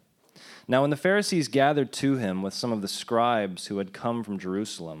Now when the Pharisees gathered to him with some of the scribes who had come from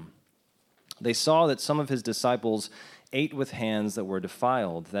Jerusalem, they saw that some of his disciples ate with hands that were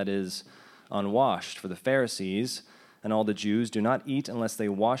defiled, that is, unwashed. For the Pharisees and all the Jews do not eat unless they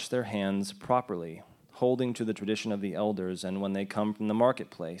wash their hands properly, holding to the tradition of the elders, and when they come from the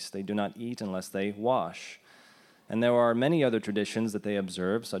marketplace, they do not eat unless they wash. And there are many other traditions that they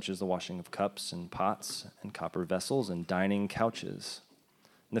observe, such as the washing of cups and pots and copper vessels and dining couches.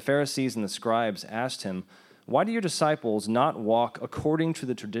 And the Pharisees and the scribes asked him, "Why do your disciples not walk according to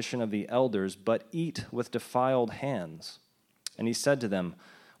the tradition of the elders, but eat with defiled hands?" And he said to them,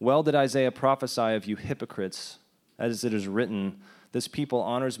 "Well did Isaiah prophesy of you hypocrites, as it is written, 'This people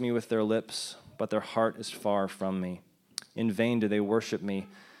honors me with their lips, but their heart is far from me. In vain do they worship me,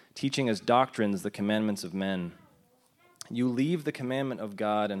 teaching as doctrines the commandments of men. You leave the commandment of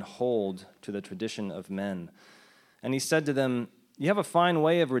God and hold to the tradition of men.' And he said to them, 'You have a fine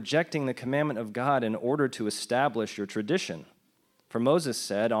way of rejecting the commandment of God in order to establish your tradition. For Moses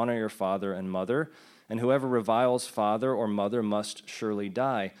said, "Honor your father and mother," and whoever reviles father or mother must surely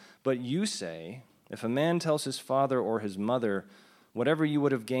die. But you say, if a man tells his father or his mother, "Whatever you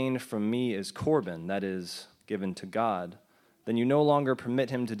would have gained from me is Corban," that is, given to God, then you no longer permit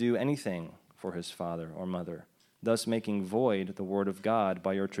him to do anything for his father or mother, thus making void the word of God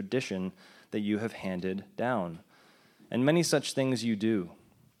by your tradition that you have handed down. And many such things you do."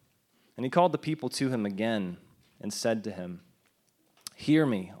 And he called the people to him again and said to him, "Hear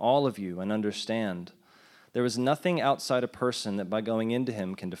me, all of you, and understand. There is nothing outside a person that by going into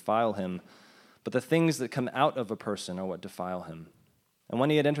him can defile him, but the things that come out of a person are what defile him." And when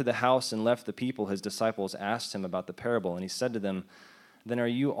he had entered the house and left the people, his disciples asked him about the parable, and he said to them, "Then are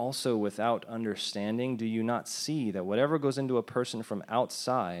you also without understanding? Do you not see that whatever goes into a person from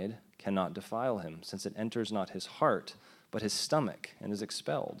outside cannot defile him, since it enters not his heart, but his stomach, and is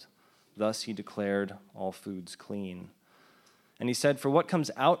expelled? Thus he declared all foods clean." And he said, "For what comes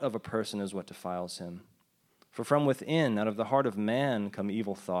out of a person is what defiles him. For from within, out of the heart of man, come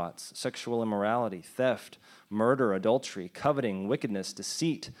evil thoughts, sexual immorality, theft, murder, adultery, coveting, wickedness,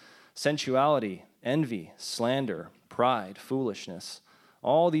 deceit, sensuality, envy, slander, pride, foolishness.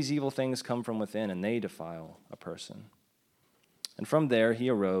 All these evil things come from within, and they defile a person." And from there he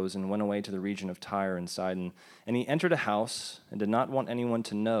arose and went away to the region of Tyre and Sidon. And he entered a house and did not want anyone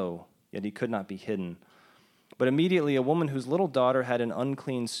to know, yet he could not be hidden. But immediately a woman whose little daughter had an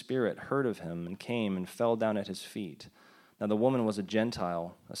unclean spirit heard of him and came and fell down at his feet. Now the woman was a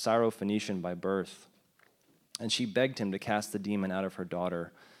Gentile, a Syrophoenician by birth. And she begged him to cast the demon out of her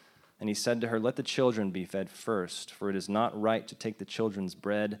daughter. And he said to her, "Let the children be fed first, for it is not right to take the children's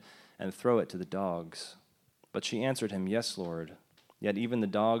bread and throw it to the dogs." But she answered him, "Yes, Lord, yet even the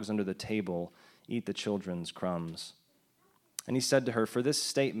dogs under the table eat the children's crumbs." And he said to her, "For this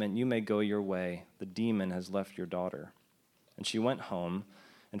statement you may go your way. The demon has left your daughter." And she went home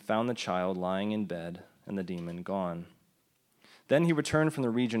and found the child lying in bed and the demon gone. Then he returned from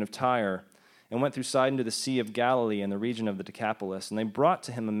the region of Tyre and went through Sidon to the Sea of Galilee and the region of the Decapolis. And they brought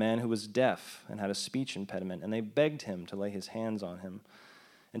to him a man who was deaf and had a speech impediment, and they begged him to lay his hands on him.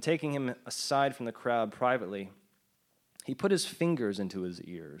 And taking him aside from the crowd privately, he put his fingers into his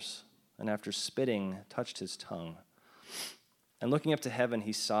ears, and after spitting, touched his tongue. And looking up to heaven,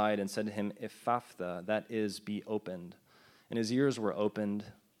 he sighed and said to him, "Ephphatha," that is, "be opened." And his ears were opened,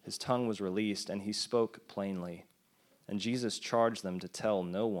 his tongue was released, and he spoke plainly. And Jesus charged them to tell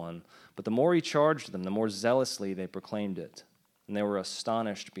no one. But the more he charged them, the more zealously they proclaimed it. And they were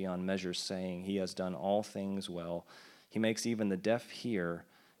astonished beyond measure, saying, "He has done all things well. He makes even the deaf hear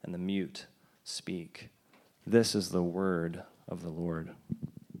and the mute speak." This is the word of the Lord.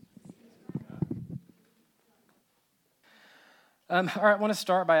 All right, I want to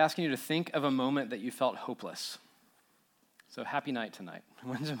start by asking you to think of a moment that you felt hopeless. So happy night tonight.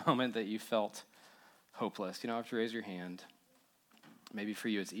 When's a moment that you felt hopeless? You don't have to raise your hand. Maybe for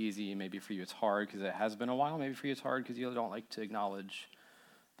you it's easy. Maybe for you it's hard because it has been a while. Maybe for you it's hard because you don't like to acknowledge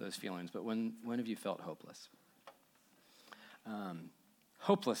those feelings. But when have you felt hopeless?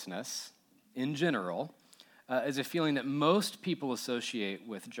 Hopelessness, in general, is a feeling that most people associate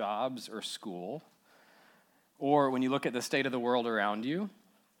with jobs or school, or when you look at the state of the world around you,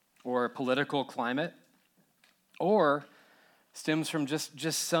 or political climate, or stems from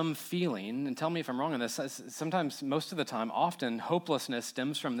just some feeling. And tell me if I'm wrong on this. Sometimes, most of the time, often, hopelessness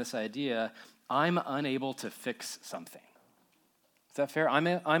stems from this idea, I'm unable to fix something. Is that fair? I'm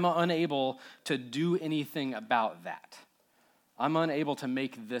unable to do anything about that. I'm unable to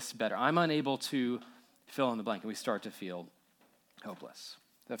make this better. I'm unable to fill in the blank, and we start to feel hopeless.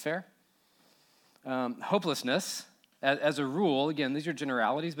 Is that fair? Hopelessness As a rule, again, these are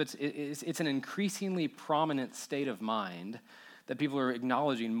generalities, but it's an increasingly prominent state of mind that people are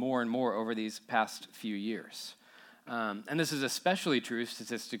acknowledging more and more over these past few years. And this is especially true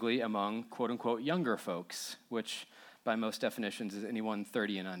statistically among quote-unquote younger folks, which by most definitions is anyone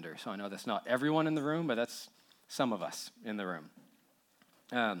 30 and under. So I know that's not everyone in the room, but that's some of us in the room.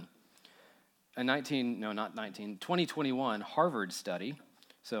 A 2021 Harvard study,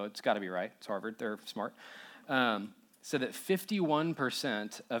 so it's got to be right, it's Harvard, they're smart, said that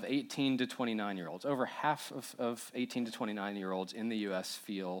 51% of 18 to 29-year-olds, over half of 18 to 29-year-olds in the U.S.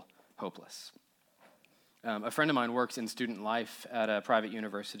 feel hopeless. A friend of mine works in student life at a private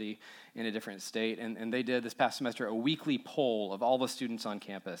university in a different state, and they did this past semester a weekly poll of all the students on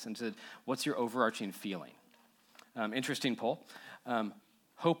campus and said, what's your overarching feeling? Interesting poll.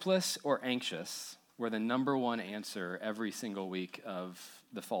 Hopeless or anxious were the number one answer every single week of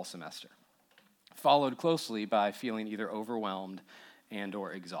the fall semester, followed closely by feeling either overwhelmed and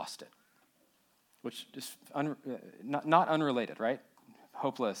or exhausted, which is not unrelated, right?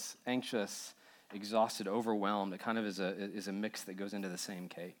 Hopeless, anxious, exhausted, overwhelmed. It kind of is a mix that goes into the same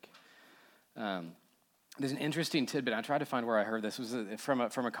cake. There's an interesting tidbit. I tried to find where I heard this. It was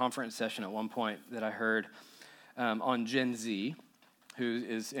from a conference session at one point that I heard on Gen Z, who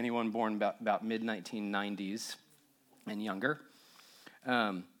is anyone born about mid-1990s and younger.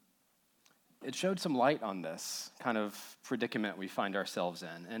 It showed some light on this kind of predicament we find ourselves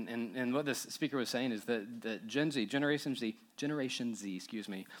in. And what this speaker was saying is that Generation Z,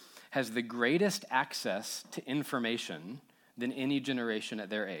 has the greatest access to information than any generation at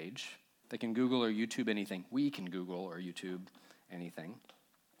their age. They can Google or YouTube anything. We can Google or YouTube anything.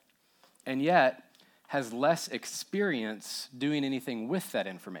 And yet has less experience doing anything with that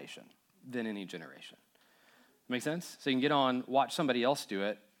information than any generation. Make sense? So you can get on, watch somebody else do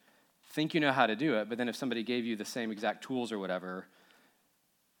it, think you know how to do it, but then if somebody gave you the same exact tools or whatever,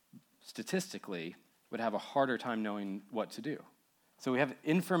 statistically, would have a harder time knowing what to do. So we have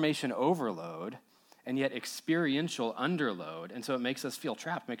information overload and yet experiential underload, and so it makes us feel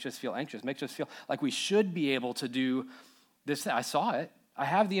trapped, makes us feel anxious, makes us feel like we should be able to do this. I saw it. I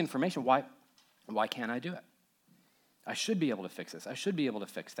have the information. Why can't I do it? I should be able to fix this. I should be able to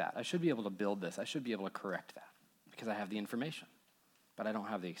fix that. I should be able to build this. I should be able to correct that because I have the information, but I don't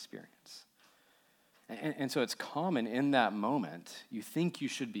have the experience. And so it's common in that moment, you think you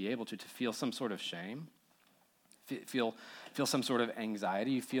should be able to feel some sort of shame, feel some sort of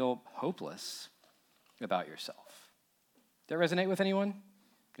anxiety, you feel hopeless about yourself. Does that resonate with anyone?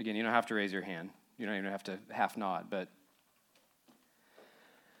 Again, you don't have to raise your hand. You don't even have to half nod, but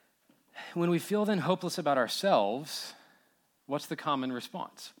when we feel then hopeless about ourselves, what's the common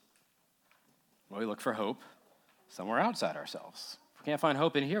response? Well, we look for hope somewhere outside ourselves. If we can't find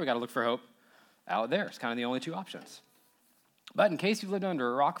hope in here, we got to look for hope out there. It's kind of the only two options. But in case you've lived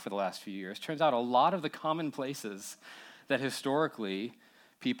under a rock for the last few years, turns out a lot of the common places that historically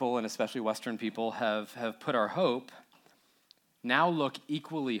people, and especially Western people, have put our hope now look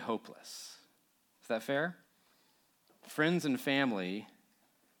equally hopeless. Is that fair? Friends and family,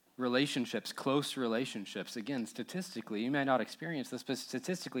 relationships, close relationships, again, statistically, you may not experience this, but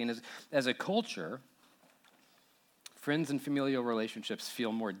statistically, and as a culture, friends and familial relationships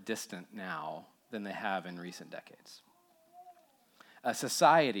feel more distant now than they have in recent decades.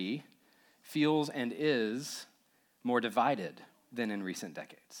 Society feels and is more divided than in recent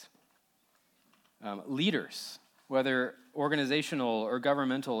decades. Leaders, whether organizational or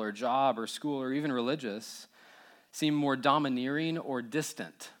governmental or job or school or even religious, seem more domineering or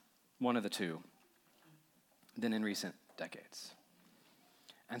distant, one of the two, than in recent decades.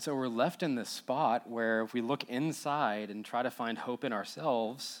 And so we're left in this spot where if we look inside and try to find hope in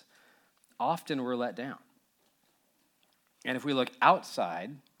ourselves, often we're let down. And if we look outside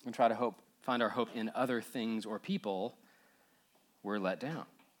and try to find our hope in other things or people, we're let down.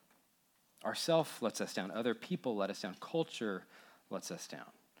 Ourself lets us down. Other people let us down. Culture lets us down.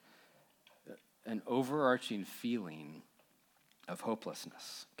 An overarching feeling of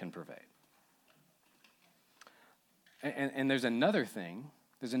hopelessness can pervade. And there's another thing,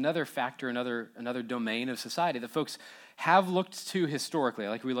 there's another factor, another domain of society that folks have looked to historically.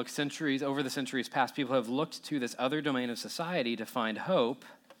 Like we look over the centuries past, people have looked to this other domain of society to find hope.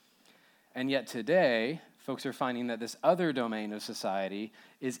 And yet today, folks are finding that this other domain of society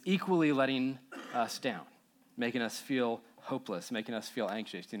is equally letting us down, making us feel hopeless, making us feel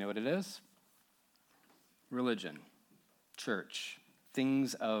anxious. Do you know what it is? Religion, church,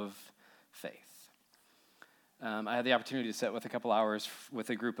 things of faith. I had the opportunity to sit with a couple hours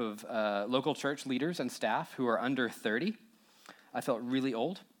with a group of local church leaders and staff who are under 30. I felt really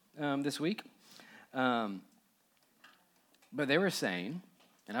old this week. But they were saying,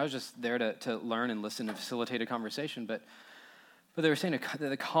 and I was just there to learn and listen and facilitate a conversation, but they were saying that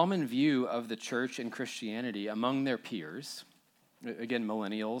the common view of the church and Christianity among their peers, again,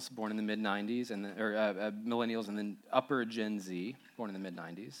 millennials born in the mid-90s, millennials and then upper Gen Z born in the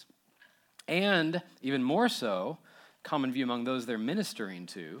mid-90s, and even more so, common view among those they're ministering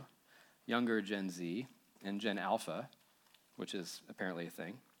to, younger Gen Z and Gen Alpha, which is apparently a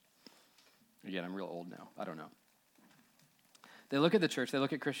thing. Again, I'm real old now. I don't know. They look at the church, they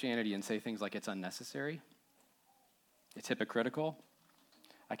look at Christianity and say things like it's unnecessary, it's hypocritical.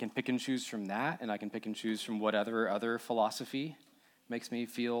 I can pick and choose from that, and I can pick and choose from whatever other philosophy makes me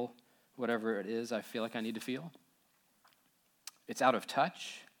feel whatever it is I feel like I need to feel. It's out of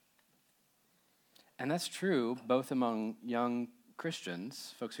touch. And that's true both among young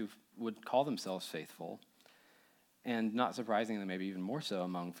Christians, folks who would call themselves faithful, and not surprisingly, maybe even more so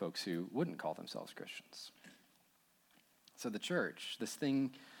among folks who wouldn't call themselves Christians. So the church, this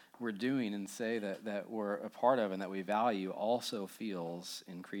thing we're doing and say that we're a part of and that we value, also feels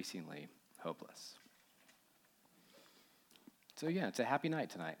increasingly hopeless. So yeah, it's a happy night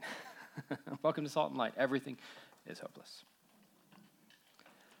tonight. Welcome to Salt and Light. Everything is hopeless.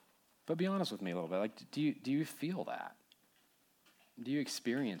 But be honest with me a little bit. Like, do you feel that? Do you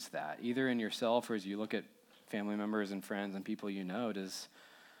experience that, either in yourself or as you look at family members and friends and people you know?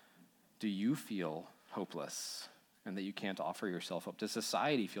 Do you feel hopeless and that you can't offer yourself hope? Does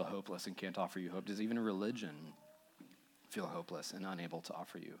society feel hopeless and can't offer you hope? Does even religion feel hopeless and unable to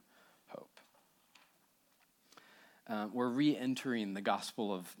offer you hope? We're re-entering the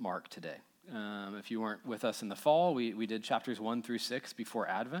Gospel of Mark today. If you weren't with us in the fall, we did chapters 1 through 6 before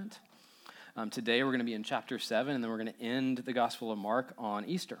Advent. Today we're going to be in chapter 7, and then we're going to end the Gospel of Mark on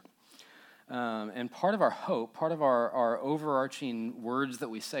Easter. And part of our hope, part of our overarching words that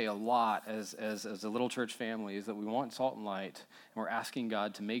we say a lot as a little church family is that we want Salt and Light, and we're asking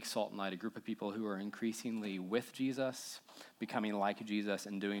God to make Salt and Light a group of people who are increasingly with Jesus, becoming like Jesus,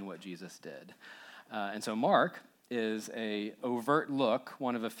 and doing what Jesus did. And so Mark is a overt look,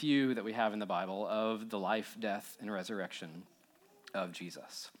 one of a few that we have in the Bible, of the life, death, and resurrection of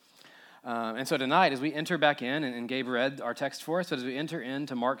Jesus. And so tonight, as we enter back in, and Gabe read our text for us, so as we enter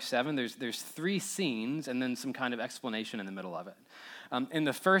into Mark 7, there's 3 scenes and then some kind of explanation in the middle of it. In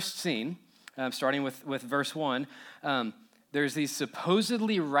the first scene, starting with verse 1, there's these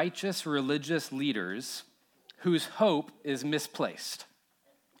supposedly righteous religious leaders whose hope is misplaced.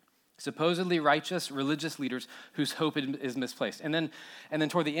 Supposedly righteous religious leaders whose hope is misplaced. And then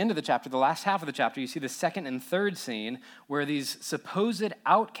toward the end of the chapter, the last half of the chapter, you see the second and third scene where these supposed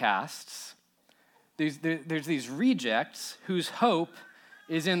outcasts, there's these rejects whose hope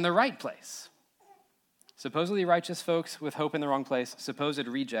is in the right place. Supposedly righteous folks with hope in the wrong place, supposed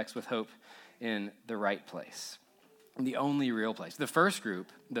rejects with hope in the right place. The only real place. The first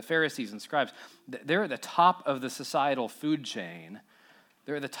group, the Pharisees and scribes, they're at the top of the societal food chain.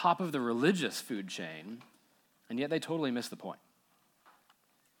 They're at the top of the religious food chain, and yet they totally miss the point.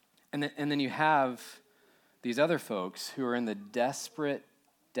 And then you have these other folks who are in the desperate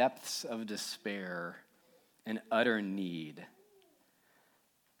depths of despair and utter need,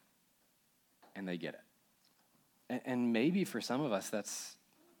 and they get it. And maybe for some of us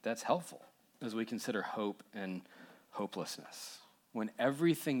that's helpful as we consider hope and hopelessness. When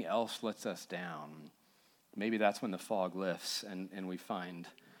everything else lets us down, maybe that's when the fog lifts and we find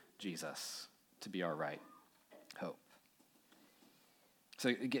Jesus to be our right hope.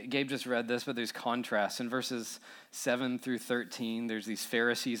 So Gabe just read this, but there's contrasts. In verses 7 through 13, there's these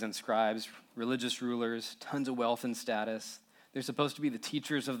Pharisees and scribes, religious rulers, tons of wealth and status. They're supposed to be the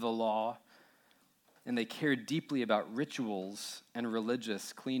teachers of the law, and they care deeply about rituals and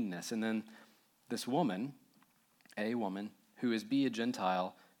religious cleanness. And then this woman, a woman, who is B, a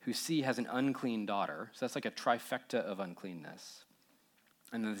Gentile, who C, has an unclean daughter. So that's like a trifecta of uncleanness.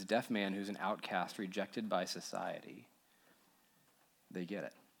 And then this deaf man who's an outcast, rejected by society. They get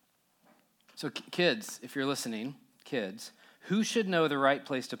it. So kids, if you're listening, kids, who should know the right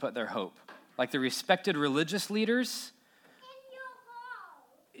place to put their hope? Like the respected religious leaders?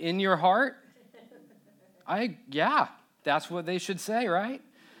 In your heart? Yeah, that's what they should say, right?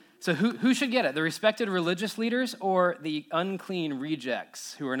 So who should get it? The respected religious leaders or the unclean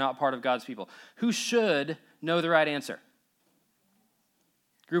rejects who are not part of God's people? Who should know the right answer?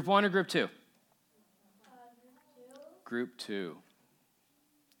 Group 1 or group 2? Group 2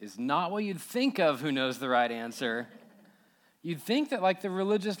 is not what you'd think of who knows the right answer. You'd think that like the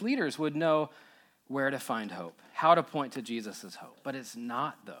religious leaders would know where to find hope, how to point to Jesus' hope, but it's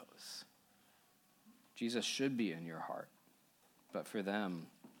not those. Jesus should be in your heart, but for them,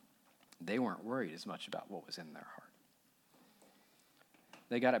 they weren't worried as much about what was in their heart.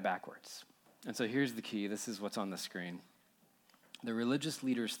 They got it backwards. And so here's the key. This is what's on the screen. The religious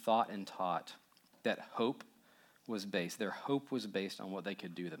leaders thought and taught that their hope was based on what they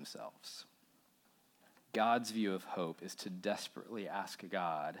could do themselves. God's view of hope is to desperately ask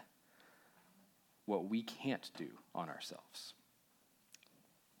God what we can't do on ourselves.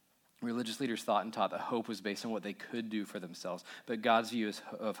 Religious leaders thought and taught that hope was based on what they could do for themselves, but God's view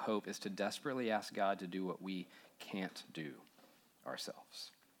of hope is to desperately ask God to do what we can't do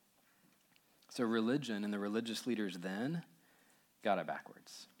ourselves. So religion and the religious leaders then got it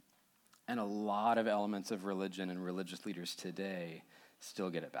backwards. And a lot of elements of religion and religious leaders today still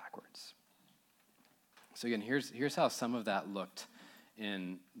get it backwards. So again, here's how some of that looked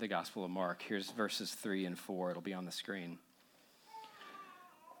in the Gospel of Mark. Here's verses 3 and 4. It'll be on the screen.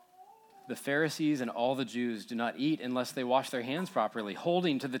 The Pharisees and all the Jews do not eat unless they wash their hands properly,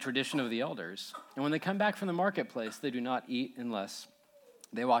 holding to the tradition of the elders. And when they come back from the marketplace, they do not eat unless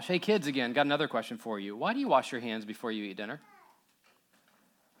they wash. Hey, kids, again, got another question for you. Why do you wash your hands before you eat dinner?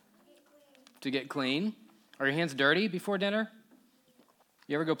 To get clean. Are your hands dirty before dinner?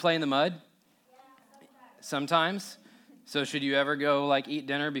 You ever go play in the mud? Yeah, sometimes. So should you ever go eat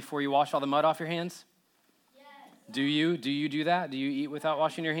dinner before you wash all the mud off your hands? Yes. Do you do that? Do you eat without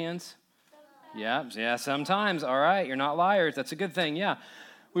washing your hands? Yeah, sometimes. All right, you're not liars. That's a good thing, yeah.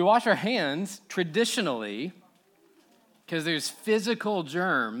 We wash our hands traditionally because there's physical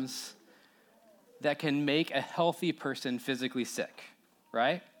germs that can make a healthy person physically sick,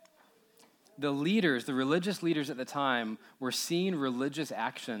 right? The religious leaders at the time were seeing religious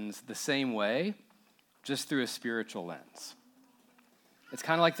actions the same way, just through a spiritual lens. It's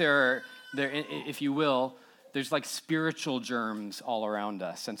kind of like there, if you will, there's spiritual germs all around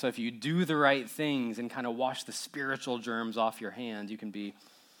us. And so if you do the right things and kind of wash the spiritual germs off your hands, you can be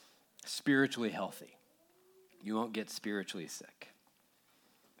spiritually healthy. You won't get spiritually sick.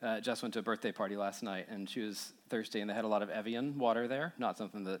 Jess went to a birthday party last night, and she was thirsty, and they had a lot of Evian water there, not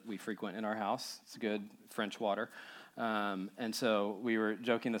something that we frequent in our house. It's good French water. And so we were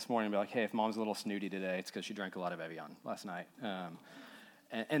joking this morning, hey, if mom's a little snooty today, it's because she drank a lot of Evian last night.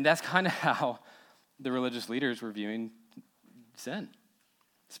 And that's kind of how the religious leaders were viewing sin,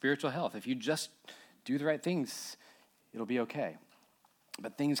 spiritual health. If you just do the right things, it'll be okay.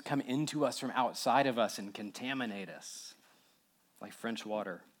 But things come into us from outside of us and contaminate us, like French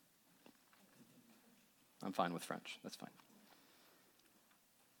water. I'm fine with French. That's fine.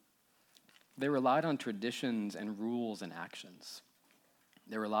 They relied on traditions and rules and actions.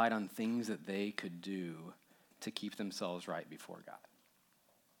 They relied on things that they could do to keep themselves right before God.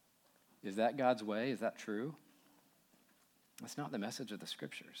 Is that God's way? Is that true? That's not the message of the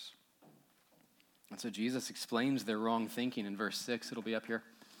Scriptures. And so Jesus explains their wrong thinking in verse 6. It'll be up here.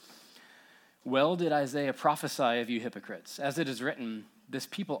 Well did Isaiah prophesy of you hypocrites, as it is written, this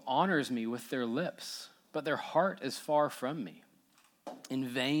people honors me with their lips, but their heart is far from me. In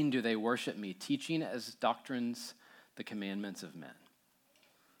vain do they worship me, teaching as doctrines the commandments of men.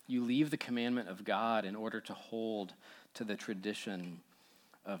 You leave the commandment of God in order to hold to the tradition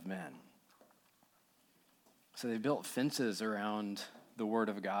of men. So they built fences around the Word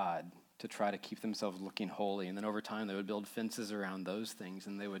of God to try to keep themselves looking holy. And then over time, they would build fences around those things,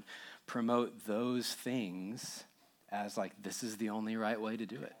 and they would promote those things as this is the only right way to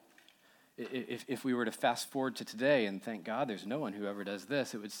do it. If we were to fast forward to today and thank God there's no one who ever does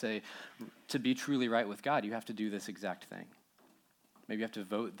this, it would say to be truly right with God, you have to do this exact thing. Maybe you have to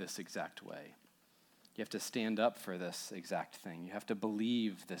vote this exact way. You have to stand up for this exact thing. You have to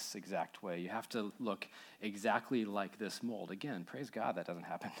believe this exact way. You have to look exactly like this mold. Again, praise God that doesn't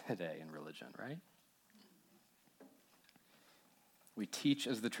happen today in religion, right? We teach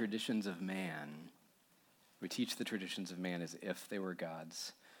as the traditions of man. We teach the traditions of man as if they were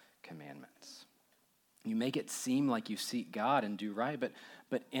God's commandments. You make it seem like you seek God and do right,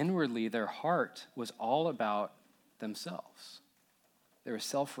 but inwardly their heart was all about themselves. They were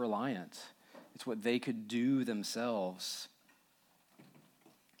self-reliant. It's what they could do themselves.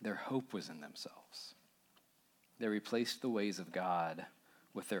 Their hope was in themselves. They replaced the ways of God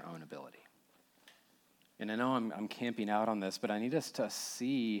with their own ability. And I know I'm camping out on this, but I need us to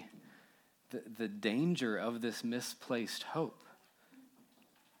see the danger of this misplaced hope.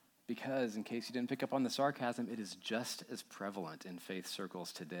 Because, in case you didn't pick up on the sarcasm, it is just as prevalent in faith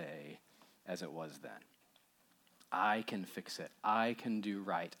circles today as it was then. I can fix it. I can do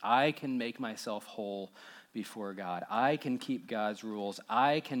right. I can make myself whole before God. I can keep God's rules.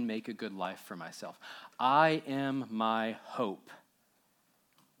 I can make a good life for myself. I am my hope,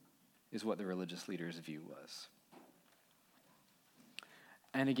 is what the religious leaders' view was.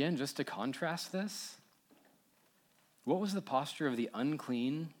 And again, just to contrast this, What was the posture of the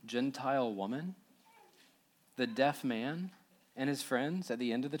unclean Gentile woman, the deaf man, and his friends at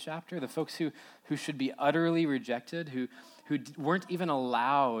the end of the chapter? The folks who should be utterly rejected, who weren't even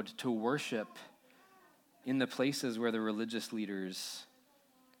allowed to worship in the places where the religious leaders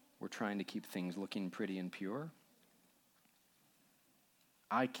were trying to keep things looking pretty and pure.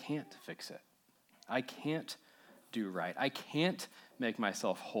 I can't fix it. I can't do right. I can't make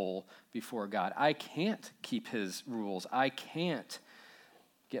myself whole before God. I can't keep his rules. I can't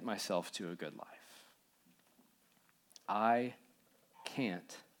get myself to a good life. I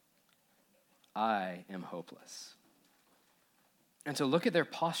can't. I am hopeless. And so look at their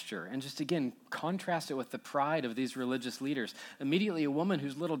posture and just again contrast it with the pride of these religious leaders. Immediately, a woman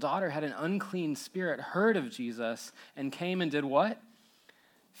whose little daughter had an unclean spirit heard of Jesus and came and did what?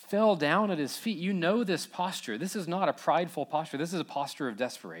 Fell down at his feet. You know this posture. This is not a prideful posture. This is a posture of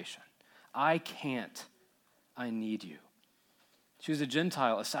desperation. I can't. I need you. She was a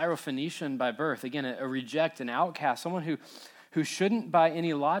Gentile, a Syrophoenician by birth. Again, a reject, an outcast, someone who shouldn't by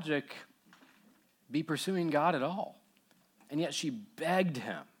any logic be pursuing God at all. And yet she begged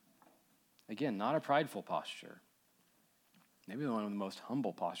him. Again, not a prideful posture. Maybe one of the most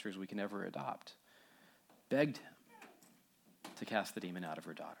humble postures we can ever adopt. Begged him to cast the demon out of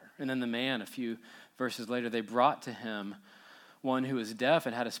her daughter. And then the man, a few verses later, they brought to him one who was deaf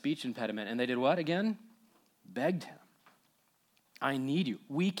and had a speech impediment. And they did what again? Begged him. I need you.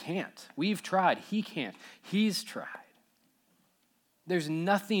 We can't. We've tried. He can't. He's tried. There's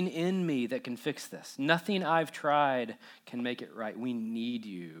nothing in me that can fix this. Nothing I've tried can make it right. We need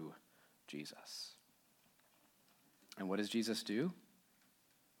you, Jesus. And what does Jesus do?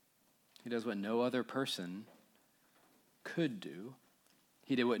 He does what no other person could do.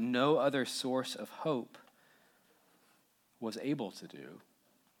 He did what no other source of hope was able to do.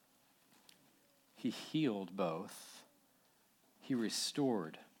 He healed both. He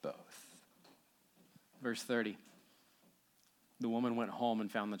restored both. Verse 30. The woman went home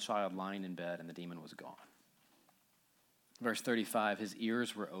and found the child lying in bed, and the demon was gone. Verse 35, his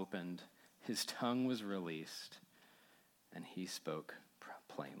ears were opened, his tongue was released, and he spoke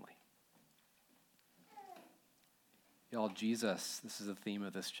plainly. Y'all, Jesus, this is the theme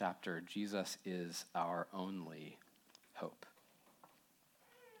of this chapter, Jesus is our only hope.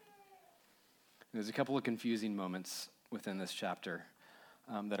 There's a couple of confusing moments within this chapter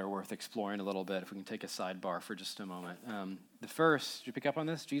that are worth exploring a little bit, if we can take a sidebar for just a moment. The first, did you pick up on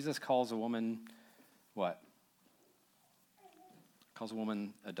this? Jesus calls a woman what? Calls a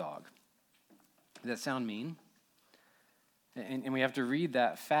woman a dog. Does that sound mean? And we have to read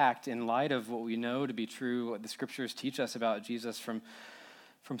that fact in light of what we know to be true, what the scriptures teach us about Jesus from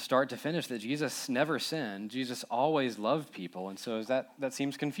start to finish, that Jesus never sinned. Jesus always loved people. And so that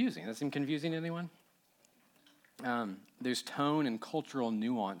seems confusing. Does that seem confusing to anyone? There's tone and cultural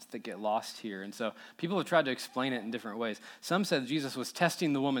nuance that get lost here. And so people have tried to explain it in different ways. Some said Jesus was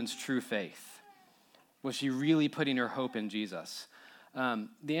testing the woman's true faith. Was she really putting her hope in Jesus?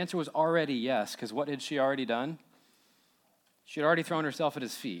 The answer was already yes, because what had she already done? She had already thrown herself at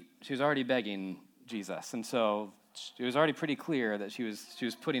his feet. She was already begging Jesus. And so it was already pretty clear that she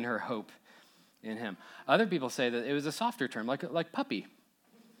was putting her hope in him. Other people say that it was a softer term, like puppy,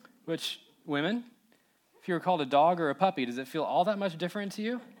 which women, if you were called a dog or a puppy, does it feel all that much different to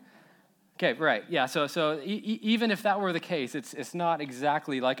you? Okay, right, yeah. So even if that were the case, it's not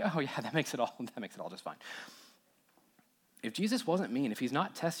exactly like, oh yeah, that makes it all just fine. If Jesus wasn't mean, if he's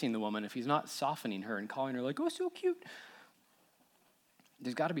not testing the woman, if he's not softening her and calling her like, oh, so cute,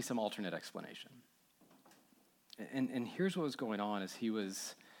 there's got to be some alternate explanation. And here's what was going on: is he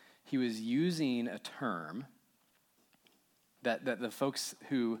was using a term that the folks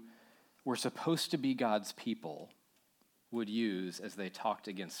who were supposed to be God's people would use as they talked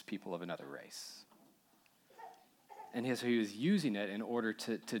against people of another race. And so he was using it in order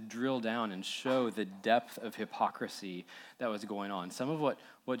to drill down and show the depth of hypocrisy that was going on. Some of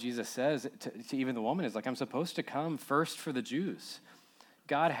what Jesus says to even the woman is like, I'm supposed to come first for the Jews.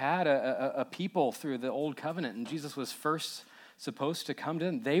 God had a people through the old covenant, and Jesus was first supposed to come to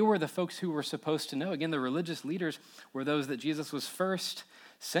them. They were the folks who were supposed to know. Again, the religious leaders were those that Jesus was first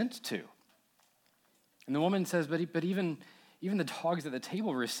sent to. And the woman says, but even the dogs at the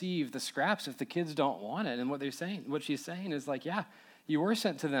table receive the scraps if the kids don't want it. And what she's saying is like, yeah, you were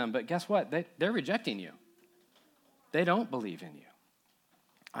sent to them, but guess what? They're rejecting you. They don't believe in you.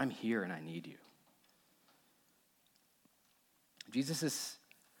 I'm here and I need you. Jesus is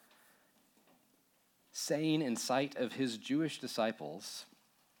saying in sight of his Jewish disciples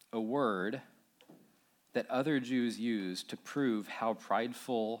a word that other Jews used to prove how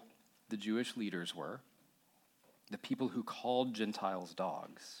prideful the Jewish leaders were, The people who called Gentiles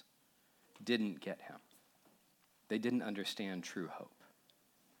dogs didn't get him. They didn't understand true hope.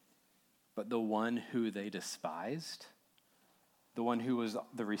 But the one who they despised, the one who was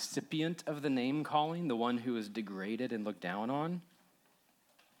the recipient of the name calling, the one who was degraded and looked down on,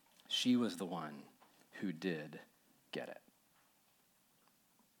 she was the one who did get it.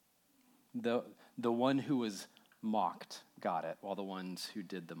 The one who was mocked got it, while the ones who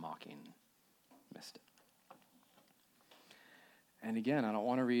did the mocking missed it. And again, I don't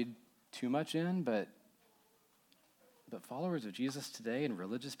want to read too much in, but followers of Jesus today and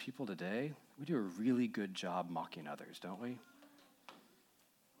religious people today, we do a really good job mocking others, don't we?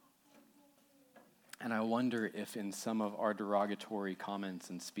 And I wonder if in some of our derogatory comments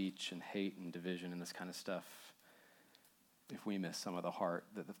and speech and hate and division and this kind of stuff, if we miss some of the heart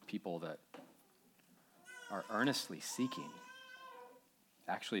that the people that are earnestly seeking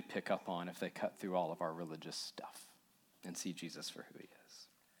actually pick up on if they cut through all of our religious stuff and see Jesus for who he is.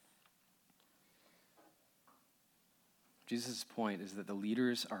 Jesus' point is that the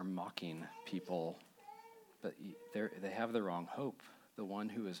leaders are mocking people, but they have the wrong hope. The one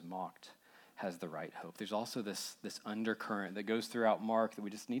who is mocked has the right hope. There's also this undercurrent that goes throughout Mark that we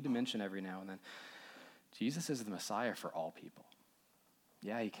just need to mention every now and then. Jesus is the Messiah for all people.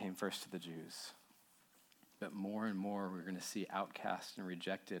 Yeah, he came first to the Jews. But more and more we're going to see outcast and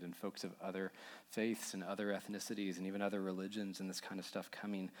rejected and folks of other faiths and other ethnicities and even other religions and this kind of stuff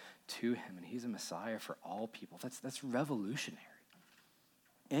coming to him. And he's a Messiah for all people. That's revolutionary.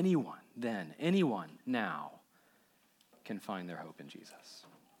 Anyone then, anyone now can find their hope in Jesus.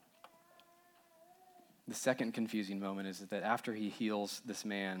 The second confusing moment is that after he heals this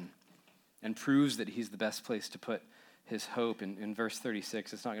man and proves that he's the best place to put his hope, in verse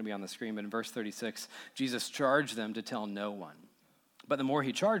 36, it's not going to be on the screen, but in verse 36, Jesus charged them to tell no one. But the more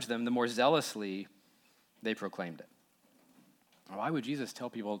he charged them, the more zealously they proclaimed it. Why would Jesus tell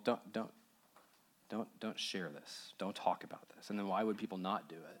people, don't share this, don't talk about this? And then why would people not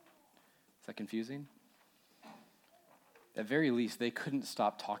do it? Is that confusing? At very least, they couldn't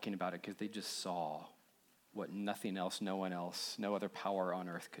stop talking about it because they just saw what nothing else, no one else, no other power on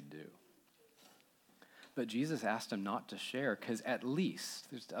earth could do. But Jesus asked them not to share because at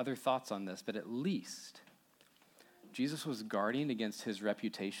least, there's other thoughts on this, but at least Jesus was guarding against his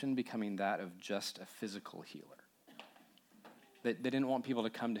reputation becoming that of just a physical healer. They didn't want people to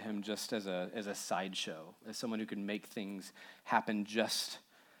come to him just as a sideshow, as someone who could make things happen just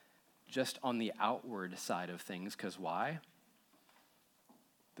on the outward side of things. Because why?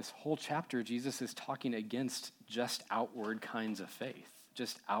 This whole chapter, Jesus is talking against just outward kinds of faith,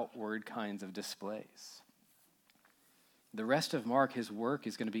 just outward kinds of displays. The rest of Mark, his work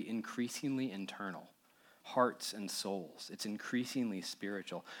is going to be increasingly internal, hearts and souls. It's increasingly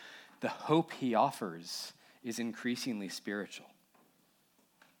spiritual. The hope he offers is increasingly spiritual.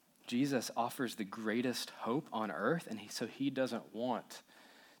 Jesus offers the greatest hope on earth, and so he doesn't want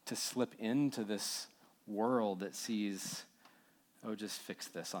to slip into this world that sees, oh, just fix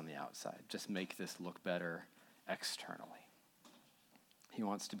this on the outside. Just make this look better externally. He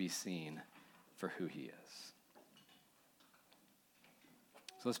wants to be seen for who he is.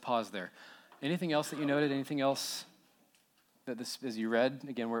 So let's pause there. Anything else that you noted? Anything else that this, as you read?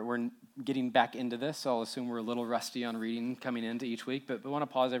 Again, we're getting back into this, so I'll assume we're a little rusty on reading coming into each week, but we want to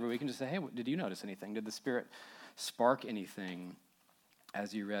pause every week and just say, hey, did you notice anything? Did the Spirit spark anything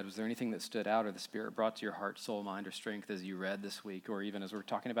as you read? Was there anything that stood out or the Spirit brought to your heart, soul, mind, or strength as you read this week, or even as we're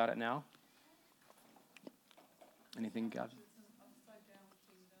talking about it now? Anything, God?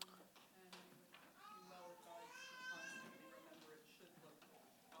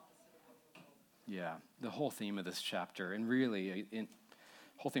 Yeah, the whole theme of this chapter, and really,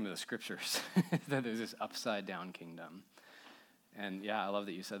 whole theme of the scriptures, that there's this upside down kingdom. And yeah, I love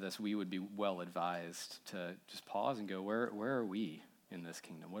that you said this. We would be well advised to just pause and go, where are we in this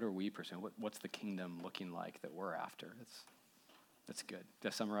kingdom? What are we pursuing? What's the kingdom looking like that we're after? That's good. Did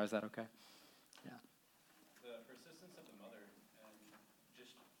I summarize that okay? Yeah. The persistence of the mother, and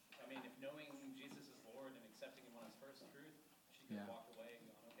just, I mean, if knowing Jesus is Lord and accepting him on his first truth, she could walk away and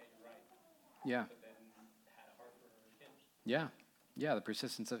go, okay, you're right. Yeah. But then had a heart for her kid. Yeah. Yeah, the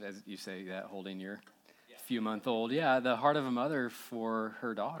persistence of, as you say, that holding your few-month-old. Yeah, the heart of a mother for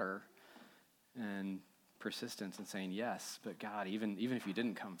her daughter, and persistence in saying yes, but God, even if you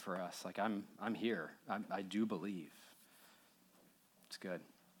didn't come for us, like I'm here. I do believe. It's good.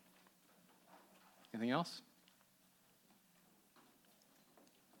 Anything else?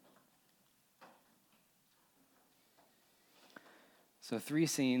 So 3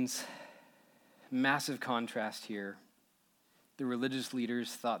 scenes, massive contrast here. The religious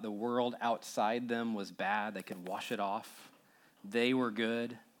leaders thought the world outside them was bad. They could wash it off. They were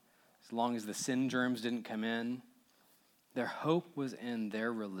good as long as the sin germs didn't come in. Their hope was in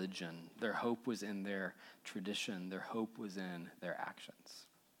their religion. Their hope was in their tradition. Their hope was in their actions.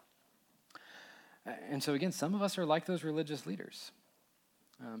 And so again, some of us are like those religious leaders.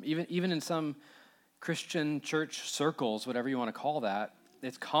 Even in some Christian church circles, whatever you want to call that,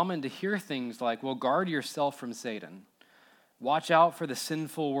 it's common to hear things like, well, guard yourself from Satan. Watch out for the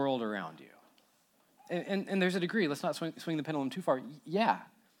sinful world around you. And there's a degree. Let's not swing the pendulum too far. Yeah,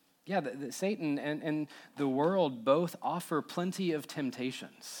 Satan and the world both offer plenty of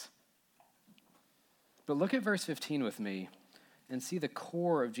temptations. But look at verse 15 with me and see the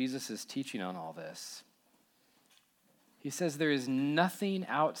core of Jesus' teaching on all this. He says there is nothing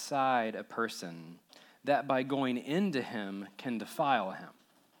outside a person that by going into him can defile him.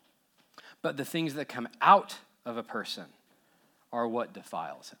 But the things that come out of a person are what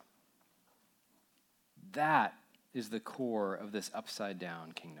defiles him. That is the core of this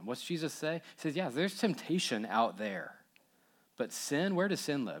upside-down kingdom. What's Jesus say? He says, yeah, there's temptation out there. But sin, where does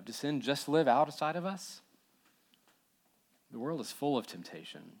sin live? Does sin just live outside of us? The world is full of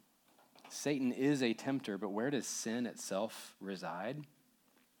temptation. Satan is a tempter, but where does sin itself reside?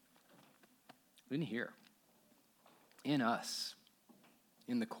 In here. In us.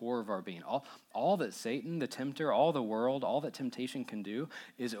 In the core of our being. All that Satan, the tempter, all the world, all that temptation can do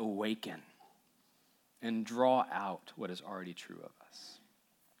is awaken and draw out what is already true of us.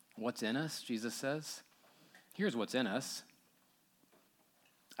 What's in us, Jesus says? Here's what's in us.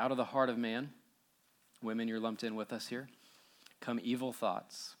 Out of the heart of man, women, you're lumped in with us here, come evil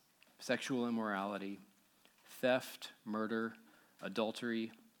thoughts, sexual immorality, theft, murder,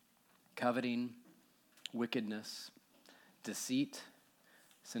 adultery, coveting, wickedness, deceit,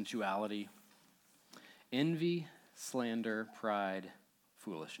 sensuality, envy, slander, pride,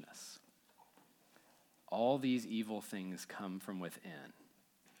 foolishness. All these evil things come from within.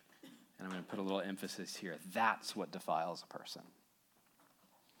 And I'm going to put a little emphasis here. That's what defiles a person.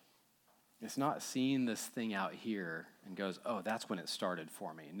 It's not seeing this thing out here and goes, oh, that's when it started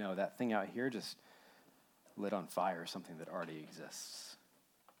for me. No, that thing out here just lit on fire something that already exists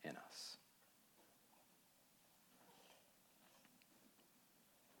in us.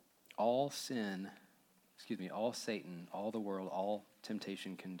 All Satan, all the world, all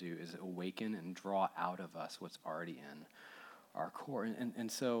temptation can do is awaken and draw out of us what's already in our core.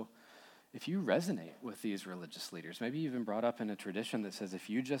 And so if you resonate with these religious leaders, maybe you've been brought up in a tradition that says if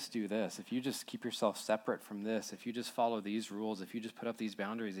you just do this, if you just keep yourself separate from this, if you just follow these rules, if you just put up these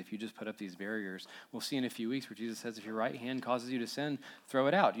boundaries, if you just put up these barriers, we'll see in a few weeks where Jesus says if your right hand causes you to sin, throw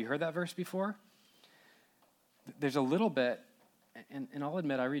it out. You heard that verse before? There's a little bit, and I'll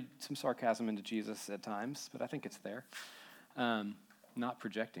admit I read some sarcasm into Jesus at times, but I think it's there. Not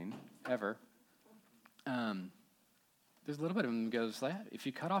projecting, ever. There's a little bit of him that goes, like, if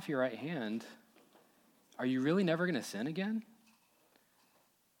you cut off your right hand, are you really never going to sin again?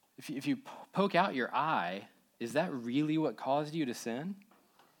 If you poke out your eye, is that really what caused you to sin?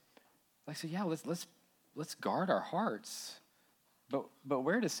 Like, so yeah, let's guard our hearts. But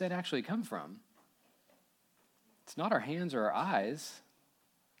where does sin actually come from? It's not our hands or our eyes.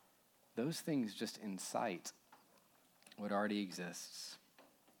 Those things just incite what already exists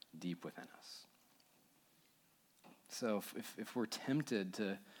deep within us. So if we're tempted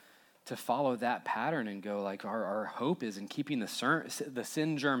to follow that pattern and go like our hope is in keeping the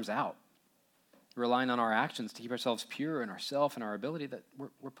sin germs out, relying on our actions to keep ourselves pure and ourself and our ability, that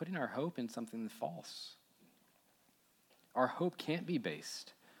we're putting our hope in something false. Our hope can't be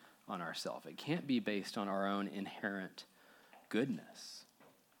based on ourself. It can't be based on our own inherent goodness.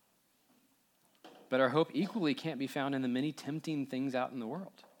 But our hope equally can't be found in the many tempting things out in the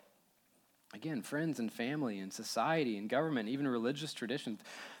world. Again, friends and family and society and government, even religious traditions,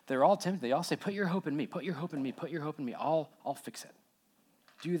 they're all tempted. They all say, put your hope in me, put your hope in me, put your hope in me. I'll fix it.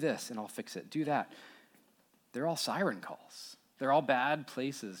 Do this and I'll fix it. Do that. They're all siren calls. They're all bad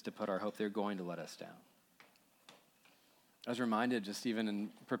places to put our hope. They're going to let us down. I was reminded just even in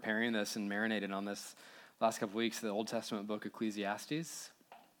preparing this and marinating on this last couple weeks, the Old Testament book Ecclesiastes,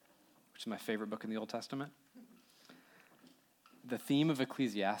 which is my favorite book in the Old Testament. The theme of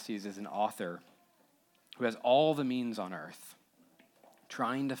Ecclesiastes is an author who has all the means on earth,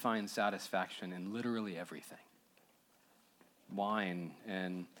 trying to find satisfaction in literally everything. Wine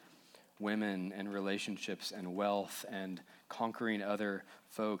and women and relationships and wealth and conquering other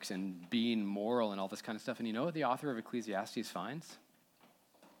folks and being moral and all this kind of stuff. And you know what the author of Ecclesiastes finds?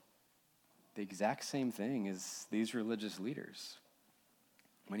 The exact same thing as these religious leaders.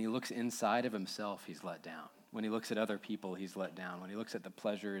 When he looks inside of himself, he's let down. When he looks at other people, he's let down. When he looks at the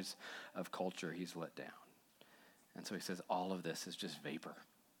pleasures of culture, he's let down. And so he says, all of this is just vapor.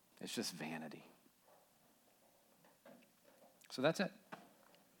 It's just vanity. So that's it.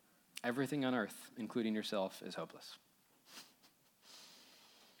 Everything on earth, including yourself, is hopeless.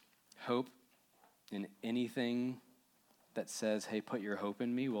 Hope in anything that says, hey, put your hope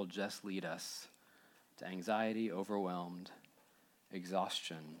in me, will just lead us to anxiety, overwhelmed,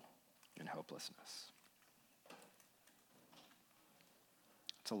 exhaustion, and hopelessness.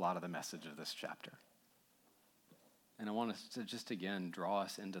 It's a lot of the message of this chapter. And I want us to just, again, draw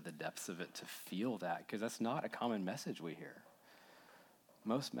us into the depths of it to feel that, because that's not a common message we hear.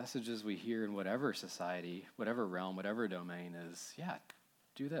 Most messages we hear in whatever society, whatever realm, whatever domain is, yeah,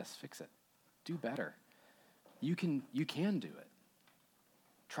 do this, fix it, do better. You can do it.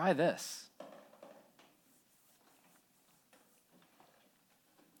 Try this.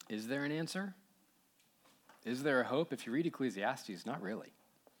 Is there an answer? Is there a hope? If you read Ecclesiastes, not really.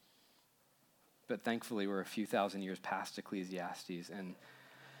 But thankfully, we're a few thousand years past Ecclesiastes, and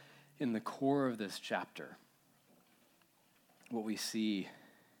in the core of this chapter, what we see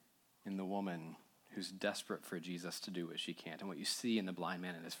in the woman who's desperate for Jesus to do what she can't, and what you see in the blind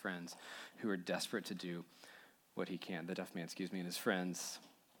man and his friends who are desperate to do what he can, the deaf man, and his friends,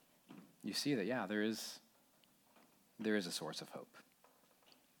 you see that, yeah, there is a source of hope.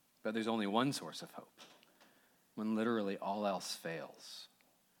 But there's only one source of hope. When literally all else fails,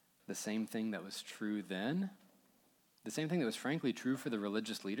 the same thing that was true then, the same thing that was frankly true for the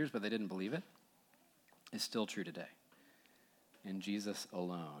religious leaders, but they didn't believe it, is still true today. And Jesus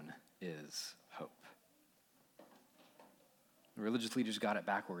alone is hope. The religious leaders got it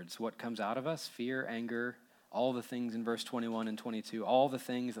backwards. What comes out of us? Fear, anger, all the things in verse 21 and 22, all the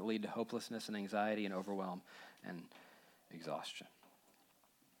things that lead to hopelessness and anxiety and overwhelm and exhaustion.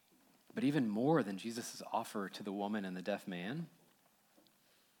 But even more than Jesus' offer to the woman and the deaf man,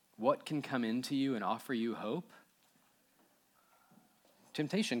 what can come into you and offer you hope?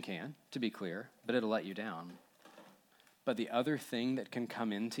 Temptation can, to be clear, but it'll let you down. But the other thing that can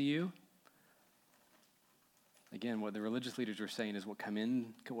come into you, again, what the religious leaders were saying is what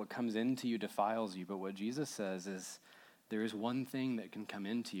comes into you defiles you. But what Jesus says is there is one thing that can come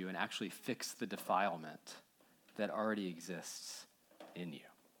into you and actually fix the defilement that already exists in you.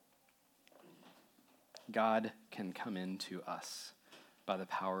 God can come into us by the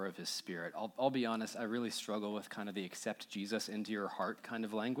power of his Spirit. I'll be honest, I really struggle with kind of the accept Jesus into your heart kind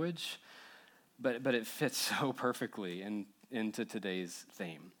of language, but it fits so perfectly into today's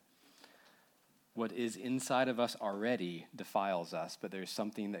theme. What is inside of us already defiles us, but there's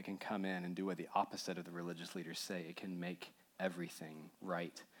something that can come in and do what the opposite of the religious leaders say. It can make everything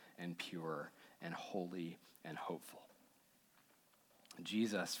right and pure and holy and hopeful.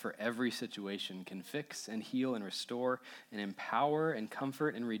 Jesus, for every situation, can fix and heal and restore and empower and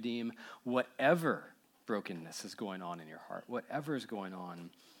comfort and redeem whatever brokenness is going on in your heart, whatever is going on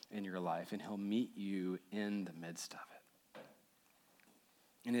in your life, and he'll meet you in the midst of it.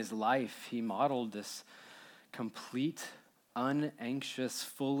 In his life, he modeled this complete, unanxious,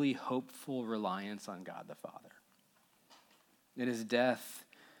 fully hopeful reliance on God the Father. In his death,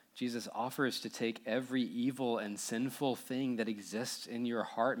 Jesus offers to take every evil and sinful thing that exists in your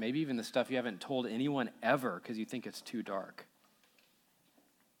heart, maybe even the stuff you haven't told anyone ever because you think it's too dark.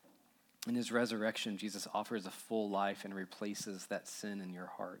 In his resurrection, Jesus offers a full life and replaces that sin in your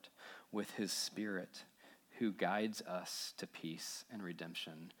heart with his Spirit, who guides us to peace and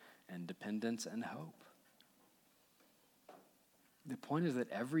redemption and dependence and hope. The point is that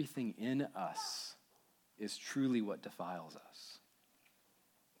everything in us is truly what defiles us.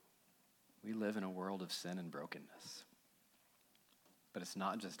 We live in a world of sin and brokenness. But it's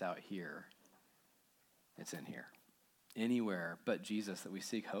not just out here, it's in here. Anywhere but Jesus that we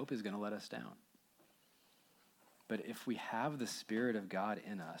seek hope is going to let us down. But if we have the Spirit of God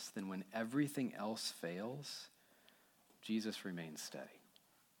in us, then when everything else fails, Jesus remains steady.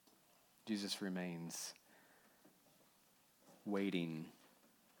 Jesus remains waiting,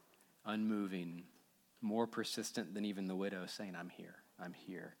 unmoving, more persistent than even the widow, saying, I'm here, I'm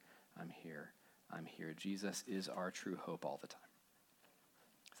here, I'm here, I'm here. Jesus is our true hope all the time.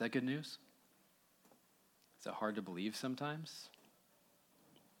 Is that good news? Is it hard to believe sometimes?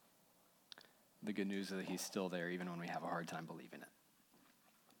 The good news is that he's still there even when we have a hard time believing it.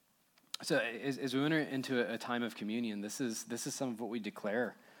 So as we enter into a time of communion, this is some of what we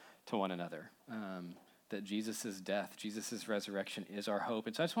declare to one another, that Jesus' death, Jesus' resurrection is our hope.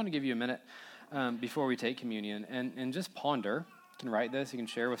 And so I just want to give you a minute before we take communion and just ponder. You can write this, you can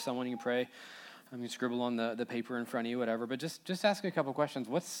share with someone, you can pray, you can scribble on the paper in front of you, whatever, but just ask a couple questions.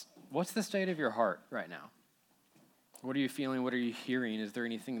 What's the state of your heart right now? What are you feeling? What are you hearing? Is there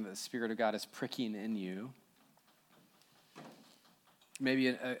anything that the Spirit of God is pricking in you? Maybe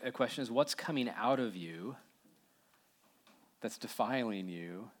a question is, what's coming out of you that's defiling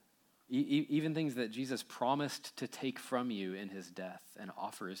you? Even things that Jesus promised to take from you in his death and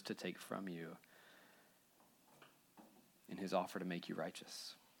offers to take from you in his offer to make you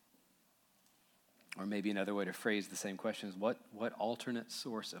righteous. Or maybe another way to phrase the same question is, what alternate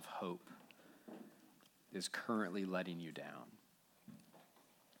source of hope is currently letting you down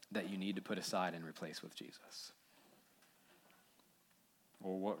that you need to put aside and replace with Jesus?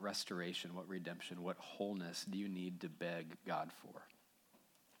 Or what restoration, what redemption, what wholeness do you need to beg God for?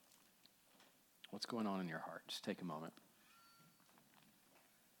 What's going on in your heart? Just take a moment.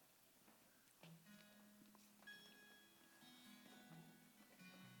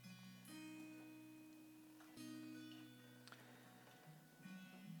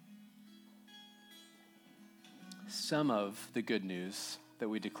 Some of the good news that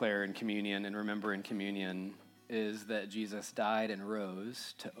we declare in communion and remember in communion is that Jesus died and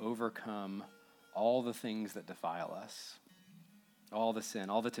rose to overcome all the things that defile us, all the sin,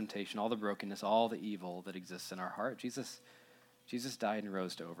 all the temptation, all the brokenness, all the evil that exists in our heart. Jesus died and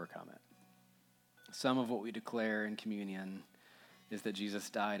rose to overcome it. Some of what we declare in communion is that Jesus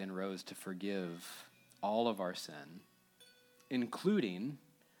died and rose to forgive all of our sin, including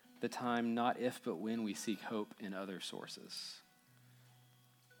the time not if but when we seek hope in other sources.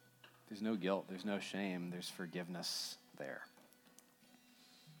 There's no guilt, there's no shame, there's forgiveness there.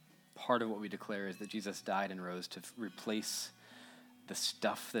 Part of what we declare is that Jesus died and rose to replace the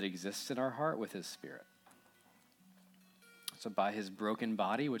stuff that exists in our heart with his Spirit. So by his broken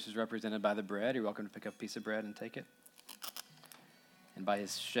body, which is represented by the bread, you're welcome to pick up a piece of bread and take it. And by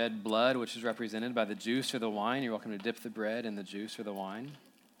his shed blood, which is represented by the juice or the wine, you're welcome to dip the bread in the juice or the wine.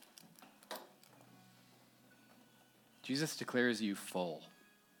 Jesus declares you full.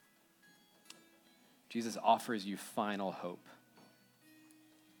 Jesus offers you final hope.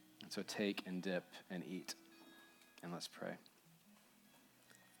 And so take and dip and eat. And let's pray.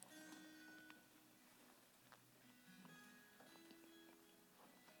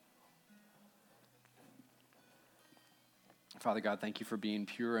 Father God, thank you for being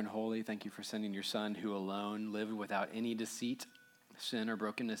pure and holy. Thank you for sending your Son who alone lived without any deceit, sin, or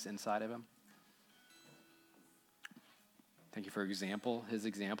brokenness inside of him. Thank you for his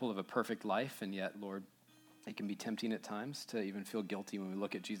example of a perfect life, and yet, Lord, it can be tempting at times to even feel guilty when we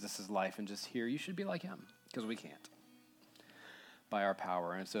look at Jesus' life and just hear, you should be like him, because we can't by our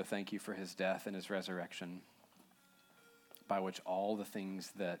power. And so thank you for his death and his resurrection, by which all the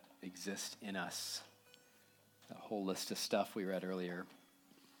things that exist in us, that whole list of stuff we read earlier,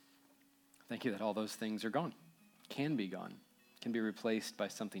 thank you that all those things are gone, can be gone, can be replaced by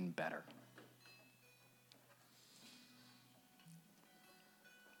something better.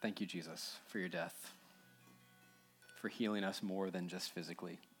 Thank you, Jesus, for your death, for healing us more than just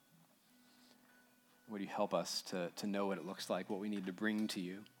physically. Would you help us to know what it looks like, what we need to bring to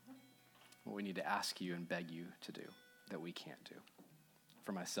you, what we need to ask you and beg you to do that we can't do.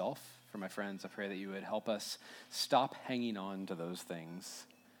 For myself, for my friends, I pray that you would help us stop hanging on to those things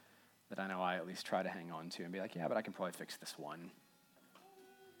that I know I at least try to hang on to and be like, yeah, but I can probably fix this one,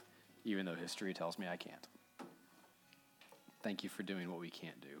 even though history tells me I can't. Thank you for doing what we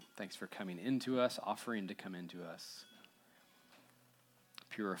can't do. Thanks for coming into us, offering to come into us.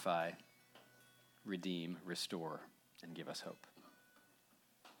 Purify, redeem, restore, and give us hope.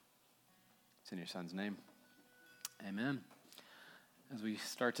 It's in your Son's name. Amen. As we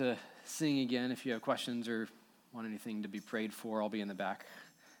start to sing again, if you have questions or want anything to be prayed for, I'll be in the back.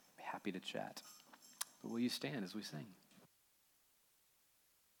 I'd be happy to chat. But will you stand as we sing?